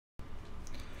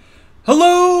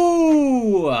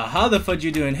Hello! How the fudge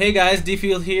you doing? Hey guys,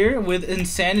 Dfield here with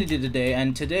Insanity today,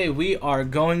 and today we are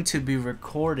going to be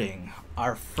recording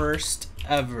our first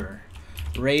ever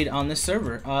raid on this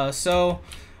server. So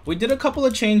we did a couple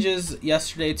of changes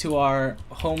yesterday to our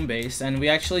home base, and we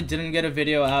actually didn't get a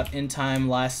video out in time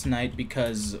last night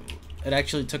because it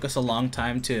actually took us a long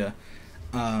time to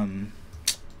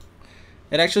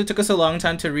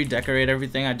redecorate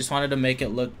everything. I just wanted to make it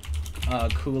look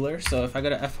cooler. So if I go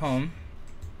to F home,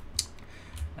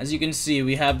 as you can see,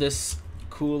 we have this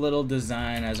cool little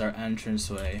design as our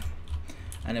entranceway,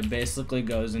 and it basically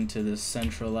goes into this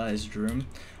centralized room.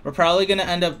 I'm probably gonna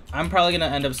end up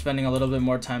spending a little bit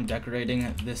more time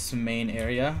decorating this main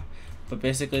area, but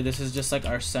basically this is just like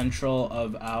our central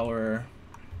of our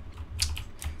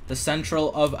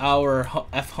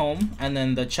F home, and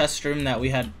then the chest room that we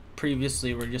had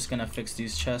previously, we're just gonna fix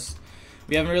these chests.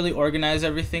 We haven't really organized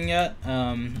everything yet.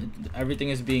 Everything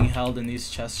is being held in these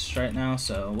chests right now,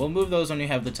 so we'll move those when we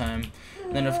have the time.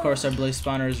 And then of course our blaze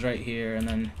spawner is right here, and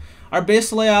then our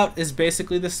base layout is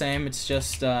basically the same. It's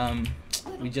just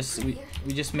we just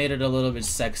made it a little bit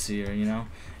sexier, you know.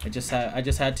 I just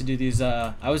had to do these.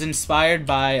 I was inspired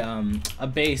by a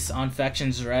base on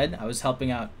Factions Red. I was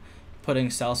helping out putting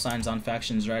cell signs on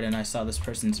Factions Red, and I saw this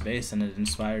person's base, and it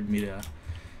inspired me to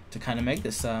kind of make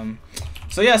this.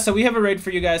 So yeah, so we have a raid for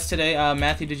you guys today.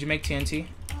 Matthew, did you make TNT?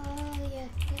 Yeah.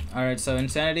 Alright, so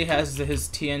Insanity has his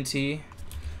TNT,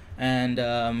 and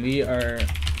I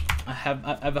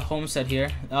have a homestead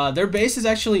here. Their base is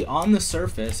actually on the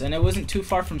surface, and it wasn't too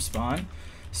far from spawn,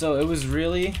 so it was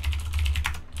really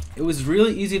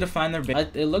easy to find their base.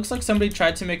 It looks like somebody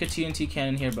tried to make a TNT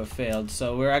cannon here but failed,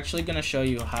 so we're actually going to show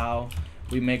you how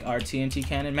we make our TNT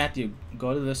cannon. Matthew,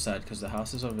 go to this side because the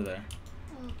house is over there.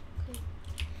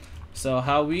 So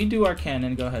how we do our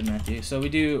cannon, go ahead Matthew. So we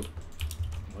do,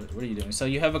 what are you doing? So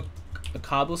you have a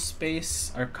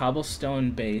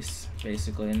cobblestone base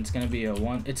basically, and it's gonna be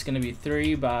it's gonna be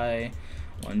 3 by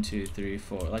 1, 2, 3,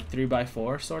 4, like 3 by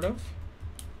 4 sort of.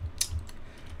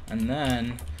 And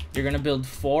then you're gonna build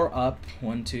 4 up,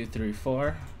 1, 2, 3,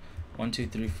 4, 1, 2,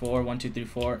 3, 4, 1, 2, 3,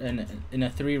 4, in a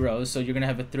 3 rows. So you're gonna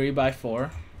have a 3 by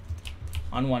 4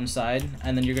 on one side,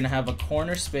 and then you're gonna have a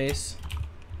corner space.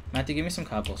 Matthew, give me some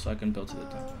cobble so I can build to the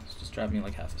top. Just drop me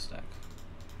like half a stack.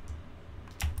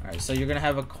 Alright, so you're gonna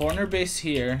have a corner base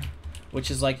here,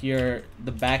 which is like the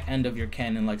back end of your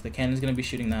cannon. Like the cannon's gonna be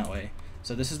shooting that way.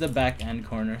 So this is the back end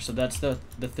corner. So that's the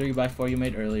 3 by 4 you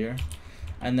made earlier.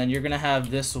 And then you're gonna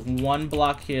have this one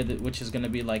block here which is gonna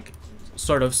be like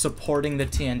sort of supporting the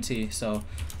TNT. So,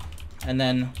 and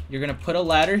then you're gonna put a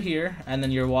ladder here, and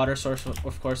then your water source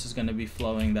of course is gonna be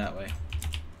flowing that way.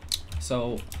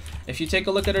 So if you take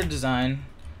a look at our design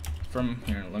from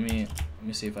here, let me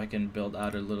see if I can build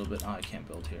out a little bit. Oh, I can't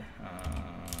build here.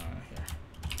 Here.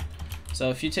 So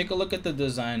if you take a look at the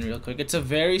design real quick, it's a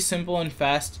very simple and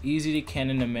fast, easy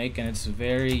cannon to make, and it's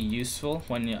very useful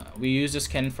when we use this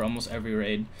cannon for almost every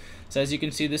raid. So as you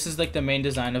can see, this is like the main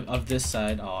design of this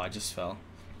side. Oh, I just fell.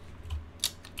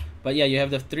 But yeah, you have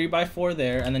the 3 by 4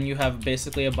 there, and then you have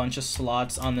basically a bunch of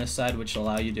slots on this side which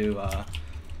allow you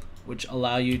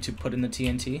to put in the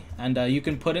TNT, and you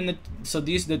can put in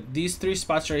these 3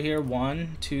 spots right here,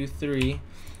 1, 2, 3,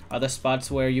 are the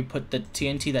spots where you put the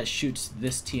TNT that shoots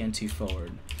this TNT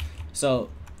forward. So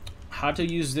how to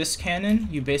use this cannon: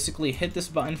 you basically hit this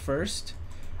button first,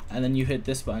 and then you hit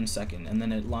this button second, and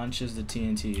then it launches the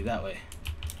TNT that way.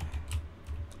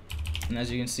 And as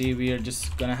you can see, we are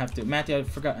just gonna have to. Matthew, I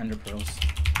forgot ender pearls.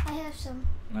 I have some.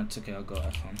 That's okay, I'll go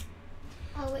F home.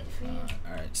 I'll wait for you.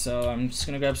 Alright, so I'm just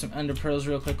gonna grab some ender pearls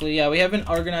real quickly. Yeah, we haven't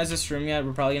organized this room yet.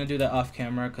 We're probably gonna do that off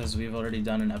camera because we've already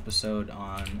done an episode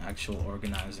on actual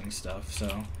organizing stuff,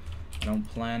 so I don't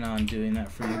plan on doing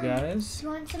that for you guys. Do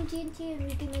you want some TNT and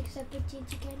we can make separate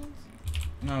TNT cannons?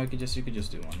 No, you could just do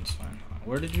one, it's fine.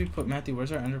 Where did we put Matthew?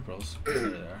 Where's our ender pearls? There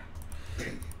they are.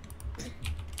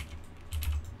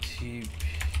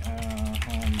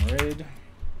 Home raid.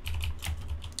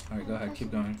 Alright, go ahead,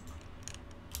 keep going.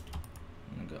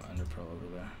 I'm gonna go ender pearl over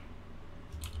there.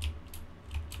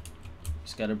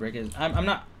 Just gotta break it. I'm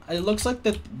not. It looks like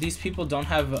that these people don't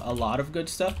have a lot of good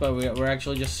stuff, but we're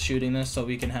actually just shooting this so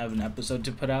we can have an episode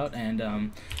to put out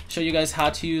and show you guys how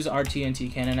to use our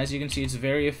TNT cannon. As you can see, it's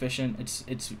very efficient.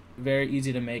 It's very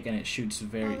easy to make, and it shoots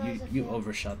very. You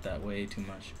overshot that way too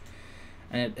much,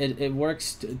 and it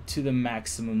works to the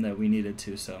maximum that we needed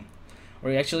to. So,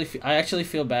 I actually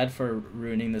feel bad for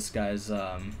ruining this guy's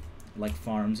like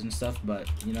farms and stuff, but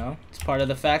you know, it's part of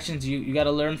the factions. You got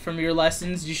to learn from your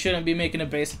lessons. You shouldn't be making a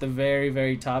base at the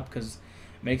very top because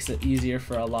it makes it easier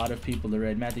for a lot of people to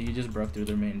raid. Matthew, you just broke through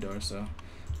their main door, so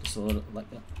just a little like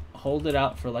hold it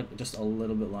out for like just a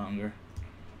little bit longer.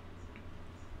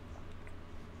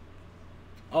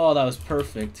 Oh, that was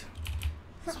perfect.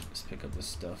 Let's pick up this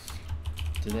stuff.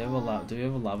 Do we have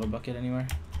a lava bucket anywhere?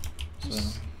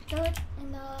 Just throw it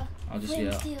in the flint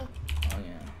and steel. Oh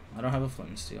yeah. I don't have a flint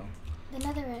and steel. The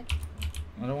netherrack.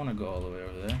 I don't want to go all the way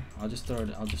over there. I'll just throw it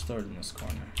in this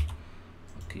corner.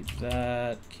 I'll keep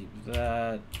that. Keep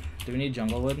that. Do we need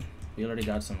jungle wood? We already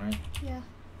got some, right? Yeah.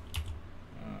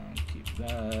 Keep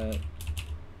that.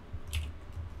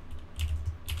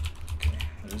 Okay,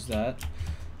 there's that.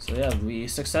 So yeah, we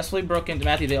successfully broke into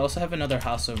Matthew. They also have another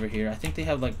house over here. I think they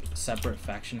have like separate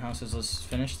faction houses. Let's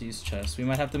finish these chests. We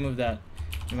might have to move that.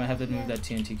 We might have to move that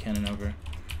TNT cannon over.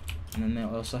 And then they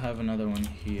also have another one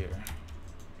here,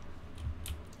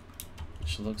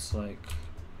 which looks like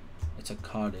it's a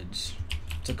cottage.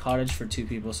 It's a cottage for 2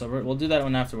 people. So we'll do that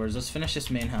one afterwards. Let's finish this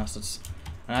main house.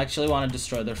 I actually want to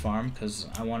destroy their farm because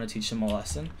I want to teach them a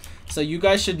lesson. So you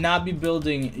guys should not be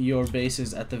building your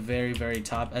bases at the very, very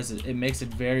top, as it makes it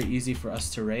very easy for us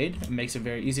to raid. It makes it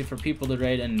very easy for people to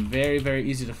raid and very, very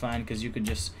easy to find, because you could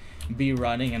just be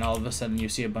running and all of a sudden you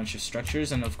see a bunch of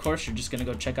structures, and of course you're just going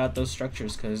to go check out those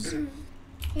structures because... Here,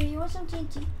 you want some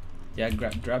TNT? Yeah,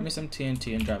 grab me some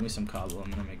TNT and grab me some cobble.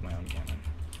 I'm going to make my own cannon.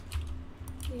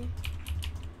 Here.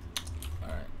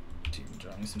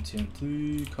 Drawing some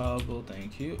TNT, cobble,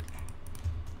 thank you.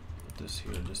 Put this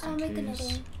here just in case. I'll make another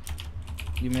one.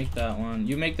 You make that one.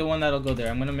 You make the one that'll go there.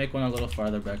 I'm gonna make one a little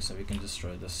farther back so we can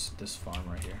destroy this farm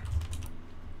right here.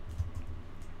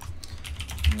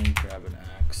 Let me grab an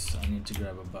axe. I need to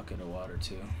grab a bucket of water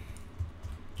too.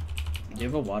 Do you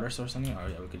have a water source on you? Oh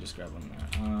yeah, we could just grab one there.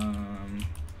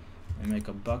 Let me make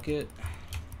a bucket.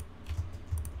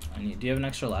 Do you have an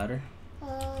extra ladder?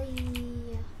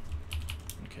 Yeah.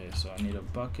 Okay, so I need a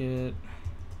bucket.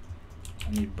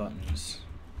 I need buttons.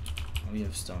 Oh, we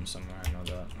have stone somewhere, I know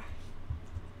that.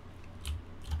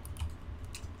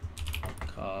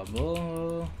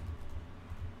 Cobble.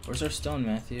 Where's our stone,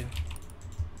 Matthew?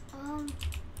 I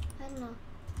don't know.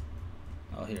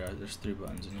 Oh, here, there's 3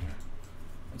 buttons in here.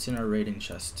 It's in our raiding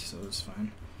chest, so it's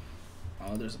fine.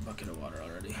 Oh, there's a bucket of water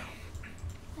already.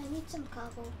 I need some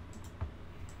cobble.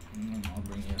 And I'll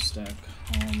bring you a stack.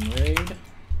 Raid.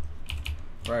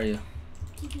 Where are you?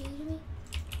 TP to me?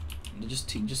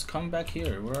 Just come back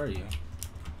here. Where are you?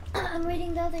 I'm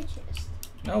reading the other chest.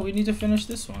 No, we need to finish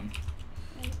this one.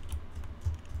 Right.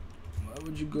 Why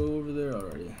would you go over there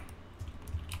already?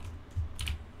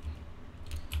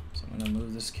 So I'm gonna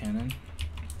move this cannon.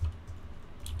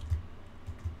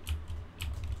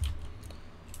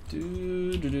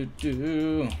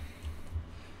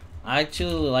 I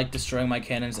actually like destroying my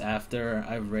cannons after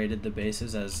I've raided the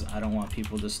bases, as I don't want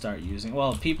people to start using.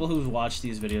 Well, people who've watched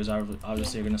these videos are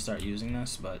obviously going to start using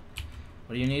this, but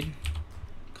what do you need?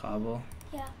 Cobble?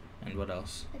 Yeah. And what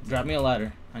else? Grab me a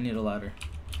ladder. I need a ladder.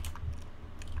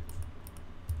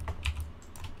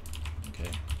 Okay.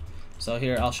 So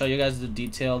here, I'll show you guys the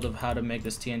detailed of how to make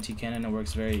this TNT cannon. It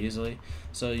works very easily.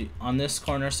 So on this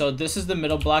corner, so this is the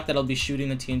middle block that'll be shooting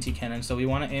the TNT cannon. So we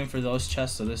want to aim for those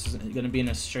chests. So this is going to be in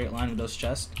a straight line with those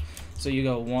chests. So you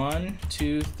go 1,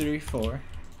 2, 3, 4.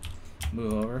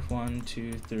 Move over. 1,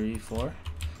 2, 3, 4.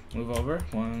 Move over.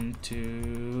 1,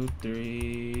 2,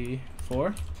 3,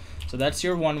 4. So that's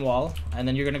your one wall, and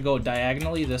then you're gonna go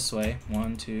diagonally this way.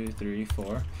 1, 2, 3,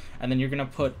 4, and then you're gonna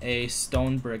put a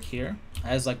stone brick here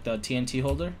as like the TNT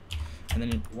holder, and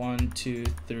then 1, 2,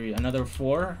 3, another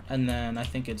 4, and then I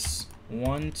think it's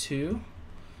 1, 2,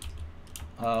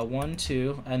 1,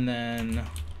 2, and then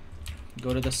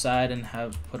go to the side and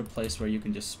put a place where you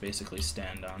can just basically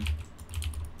stand on.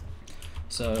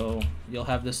 So you'll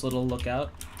have this little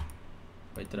lookout.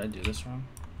 Wait, did I do this wrong?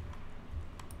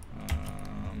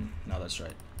 No, that's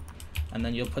right. And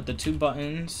then you'll put the 2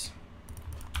 buttons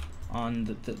on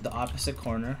the opposite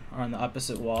corner, or on the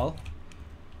opposite wall.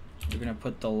 You're gonna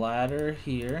put the ladder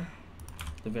here,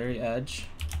 the very edge,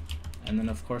 and then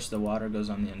of course the water goes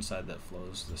on the inside that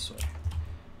flows this way.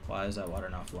 Why is that water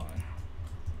not flowing?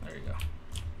 There you go.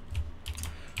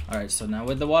 Alright, so now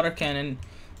with the water cannon,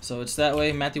 so it's that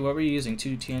way. Matthew, what were you using?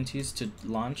 2 TNTs to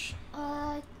launch?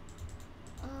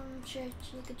 Sure,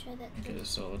 you could try that. Okay,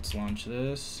 so let's launch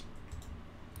this.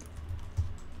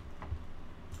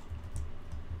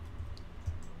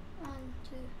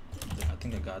 I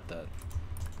think I got that.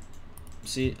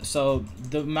 See, so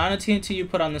the amount of TNT you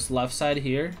put on this left side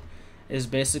here is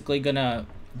basically gonna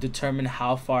determine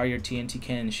how far your TNT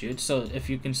cannon shoots. So if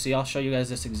you can see, I'll show you guys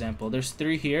this example. There's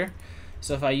 3 here.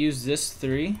 So if I use this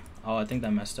 3, oh, I think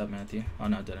that messed up, Matthew. Oh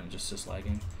no, it didn't, just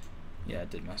lagging. Yeah, it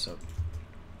did mess up.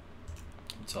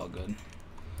 It's all good.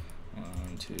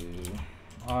 1, 2.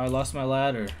 Oh, I lost my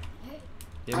ladder.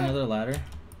 you have another ladder?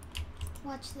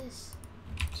 Watch this.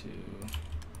 2.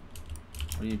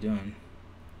 What are you doing?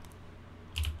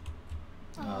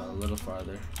 A little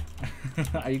farther.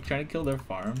 Are you trying to kill their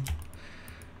farm?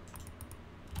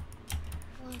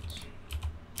 Watch.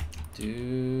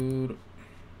 Dude.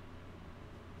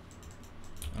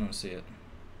 I don't see it.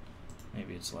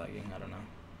 Maybe it's lagging. I don't know.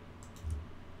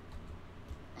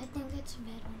 I think it's a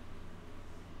bad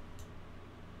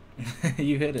one.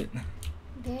 You hit it.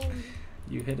 Barely.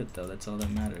 You hit it though. That's all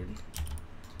that mattered.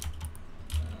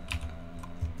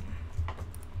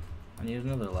 I need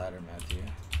another ladder, Matthew.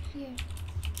 Here.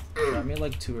 Grab me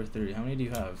like 2 or 3. How many do you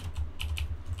have?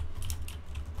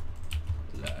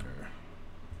 Ladder.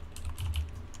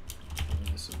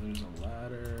 Okay, so there's a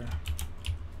ladder.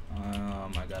 Oh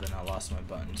my god, and I lost my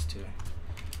buttons too.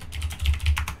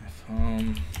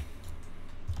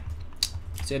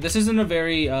 So yeah, this isn't a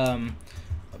very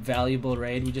valuable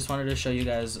raid. We just wanted to show you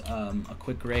guys a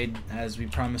quick raid, as we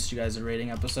promised you guys a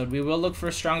raiding episode. We will look for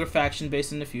a stronger faction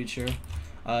base in the future.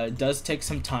 It does take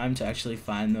some time to actually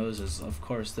find those, as of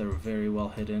course they're very well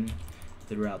hidden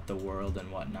throughout the world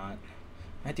and whatnot.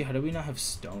 Matthew, how do we not have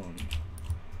stone?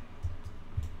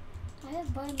 I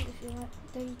have buttons if you want.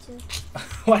 32.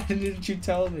 Why didn't you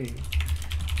tell me?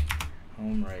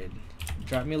 Home raid.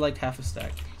 Drop me like half a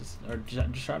stack. Just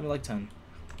drop me like 10.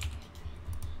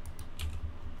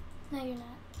 No, you're not.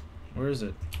 Where is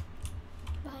it?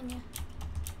 Behind you.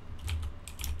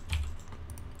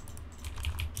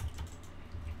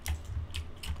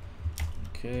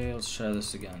 Okay, let's try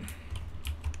this again.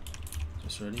 Is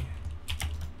this ready?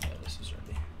 Yeah, this is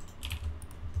ready.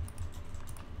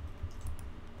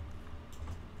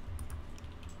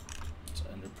 Let's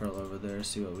ender pearl over there,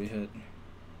 see what we hit.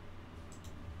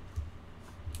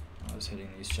 I was hitting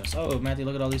these chests. Oh, Matthew,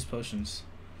 look at all these potions.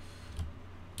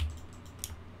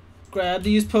 Grab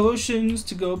these potions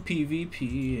to go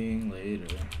PvPing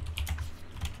later.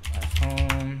 At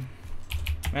home.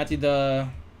 Matthew, the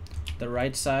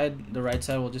right side,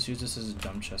 we'll just use this as a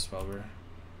dump chest while we're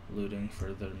looting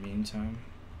for the meantime.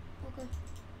 Okay.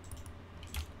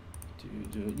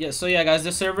 Yeah, so yeah guys,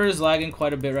 the server is lagging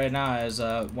quite a bit right now, as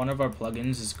one of our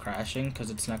plugins is crashing because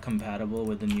it's not compatible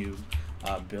with the new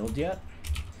build yet.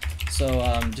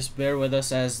 So just bear with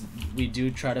us as we do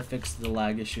try to fix the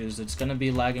lag issues. It's going to be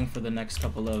lagging for the next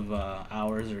couple of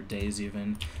hours or days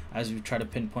even, as we try to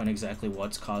pinpoint exactly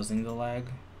what's causing the lag.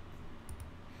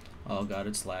 Oh god,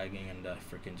 it's lagging, and I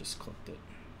freaking just clicked it.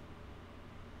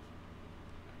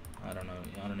 I don't know.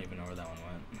 I don't even know where that one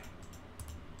went.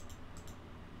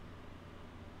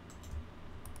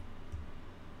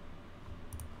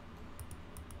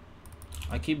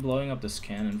 I keep blowing up this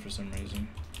cannon for some reason.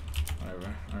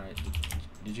 Whatever. Alright.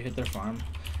 Did you hit their farm?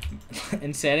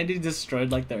 Insanity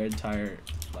destroyed like their entire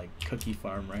like cookie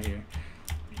farm right here.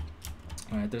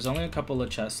 Alright, there's only a couple of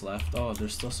chests left. Oh,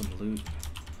 there's still some loot.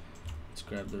 Let's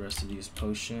grab the rest of these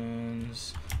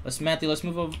potions. Matthew, let's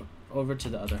move over to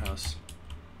the other house.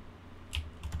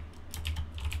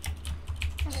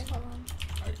 Okay, hold on.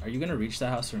 Are you gonna reach that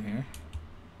house from here?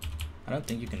 I don't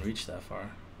think you can reach that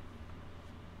far.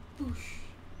 Boosh.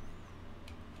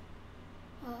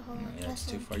 Hold on. Yeah, it's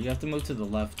too far. You have to move to the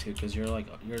left too, because you're like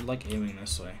aiming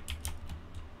this way.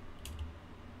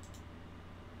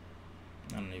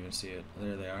 I don't even see it.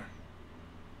 There they are.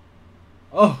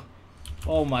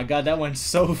 Oh my god, that went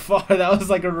so far. That was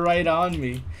like right on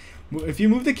me. If you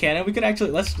move the cannon, we could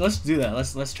actually let's do that.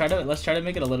 Let's try to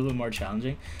make it a little bit more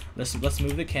challenging. Let's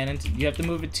move the cannon. You have to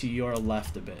move it to your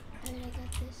left a bit. I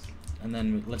got this. And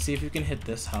then let's see if you can hit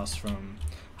this house from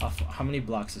how many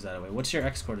blocks is that away? What's your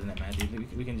X coordinate, Maddie?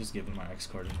 We can just give him our X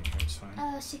coordinate here. It's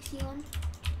fine. 61.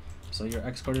 So your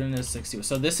X coordinate is 60.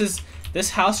 So this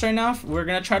house right now. We're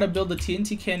gonna try to build a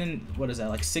TNT cannon. What is that?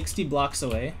 Like 60 blocks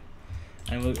away.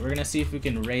 And we're gonna see if we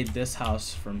can raid this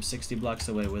house from 60 blocks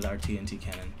away with our TNT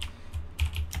cannon.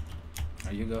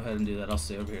 Alright, you go ahead and do that. I'll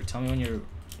stay over here. Tell me when you're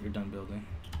done building.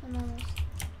 I'm almost.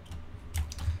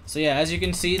 So yeah, as you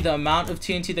can see, the amount of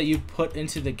TNT that you put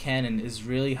into the cannon is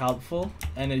really helpful,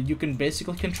 and you can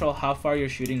basically control how far you're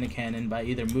shooting the cannon by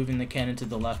either moving the cannon to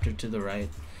the left or to the right.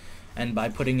 And by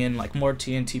putting in like more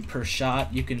TNT per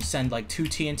shot, you can send like 2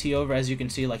 TNT over. As you can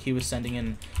see, like he was sending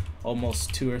in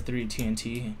almost 2 or 3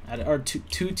 TNT or two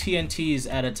TNTs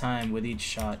at a time with each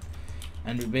shot,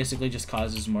 and it basically just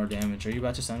causes more damage. Are you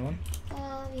about to send one?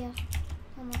 Yeah,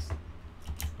 almost.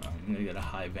 I'm gonna get a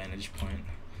high vantage point.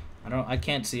 I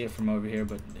can't see it from over here,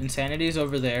 but Insanity's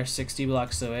over there, 60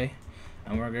 blocks away,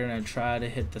 and we're gonna try to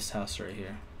hit this house right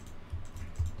here.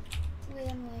 Wait,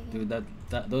 I'm lagging. Dude,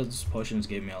 those potions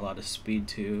gave me a lot of speed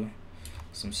too.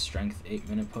 Some strength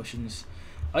 8-minute potions.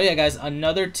 Oh yeah, guys,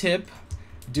 another tip.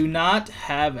 Do not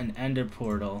have an ender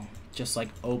portal just like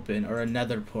open, or a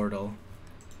nether portal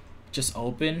just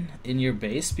open in your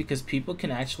base, because people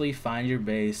can actually find your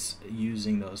base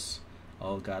using those.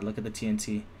 Oh god, look at the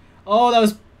TNT. Oh, that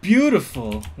was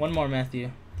beautiful. One more,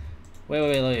 Matthew.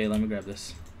 Wait, let me grab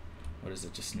this. What is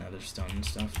it? Just nether stone and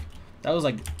stuff. That was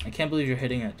like, I can't believe you're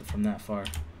hitting it from that far.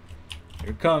 Here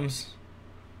it comes.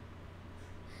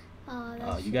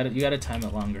 Oh, you gotta time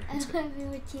it longer. I don't have your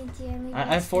TNT. I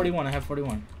have 41. I have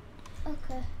 41.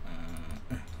 Okay.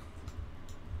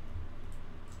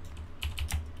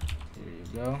 Here you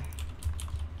go.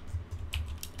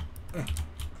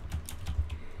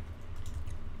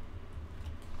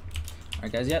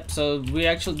 Alright guys, yep, so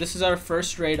this is our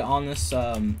first raid on this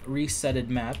resetted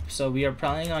map. So we are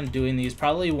planning on doing these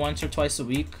probably once or twice a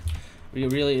week.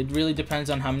 It really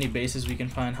depends on how many bases we can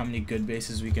find, how many good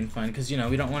bases we can find, because, you know,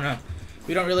 we don't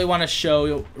really want to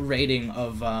show rating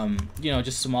of you know,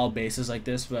 just small bases like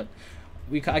this, but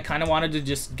I kind of wanted to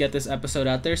just get this episode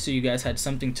out there so you guys had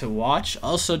something to watch.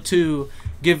 Also to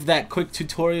give that quick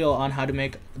tutorial on how to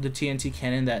make the TNT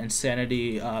cannon that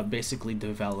Insanity basically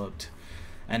developed.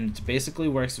 And it basically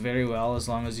works very well as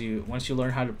long as once you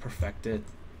learn how to perfect it,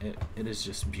 it is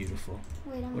just beautiful.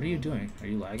 Wait, what are you doing? Are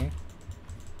you lagging?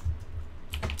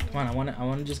 Come on, I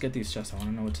want to just get these chests. I want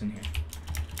to know what's in here.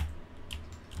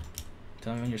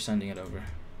 Tell me when you're sending it over.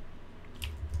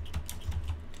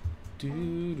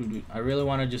 I really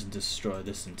want to just destroy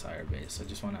this entire base. I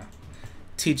just want to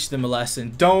teach them a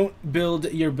lesson. Don't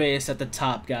build your base at the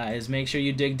top, guys. Make sure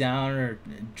you dig down or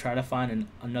try to find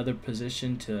another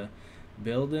position to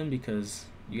build in, because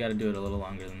you got to do it a little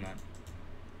longer than that.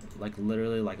 Like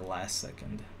literally like last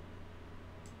second.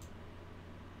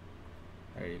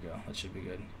 There you go. That should be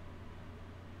good.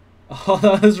 Oh,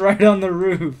 that was right on the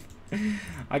roof.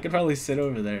 I could probably sit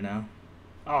over there now.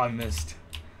 Oh, I missed.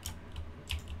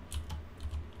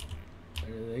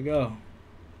 There they go.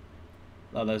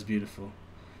 Oh, that was beautiful.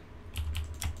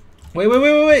 Wait. Let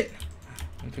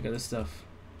me pick up this stuff.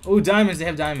 Oh, diamonds. They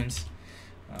have diamonds.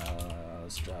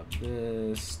 Let's drop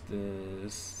this.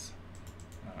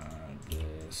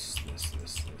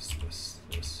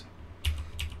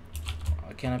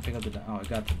 Why can't I pick up the? Oh, I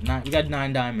got the 9. We got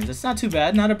 9 diamonds. That's not too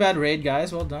bad. Not a bad raid,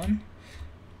 guys. Well done.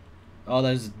 Oh,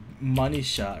 there's money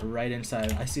shot right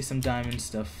inside. I see some diamond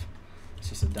stuff. It's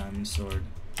just a diamond sword.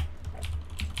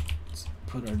 Let's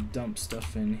put our dump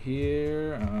stuff in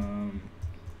here.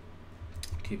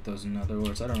 Keep those in other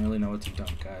words. I don't really know what to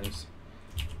dump, guys.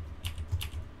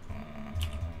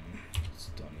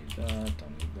 Don't need that.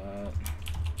 Don't need that.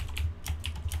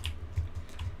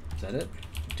 Is that it?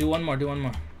 Do one more. Okay.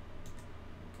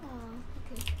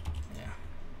 Yeah.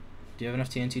 Do you have enough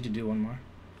TNT to do one more?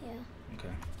 Yeah.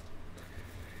 Okay.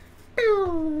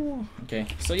 Okay,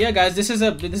 so yeah, guys, this is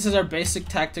our basic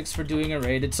tactics for doing a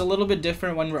raid. It's a little bit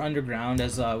different when we're underground,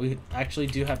 as we actually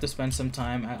do have to spend some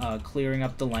time clearing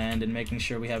up the land and making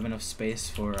sure we have enough space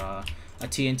for a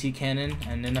TNT cannon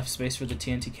and enough space for the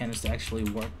TNT cannons to actually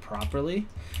work properly.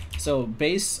 So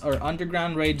base or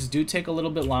underground raids do take a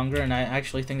little bit longer, and I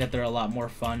actually think that they're a lot more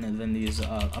fun than these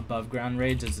above ground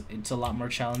raids. It's a lot more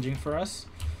challenging for us.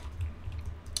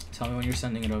 Tell me when you're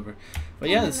sending it over. But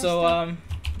yeah, so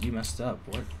you messed up.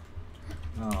 What?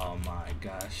 Oh my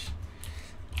gosh.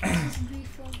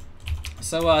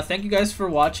 So thank you guys for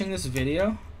watching this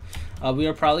video. We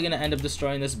are probably gonna end up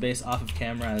destroying this base off of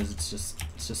camera, as it's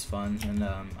just fun, and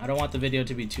I don't want the video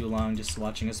to be too long, just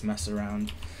watching us mess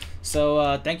around.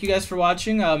 So thank you guys for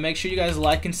watching. Make sure you guys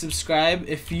like and subscribe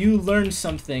if you learned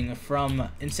something from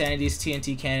Insanity's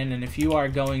TNT cannon, and if you are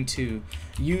going to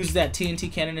use that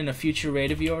TNT cannon in a future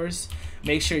raid of yours,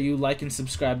 make sure you like and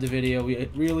subscribe the video. We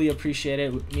really appreciate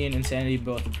it. Me and Insanity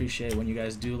both appreciate it when you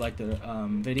guys do like the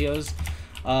videos.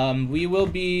 We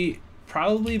will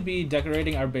probably be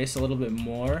decorating our base a little bit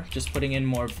more, just putting in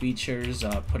more features,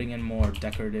 putting in more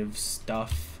decorative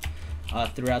stuff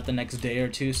throughout the next day or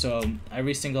two. So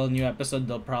every single new episode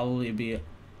it'll probably be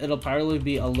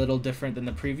a little different than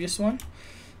the previous one.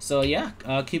 So yeah,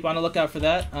 keep on the lookout for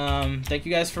that. Thank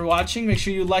you guys for watching. Make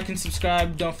sure you like and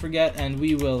subscribe, don't forget, and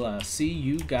we will see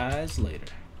you guys later.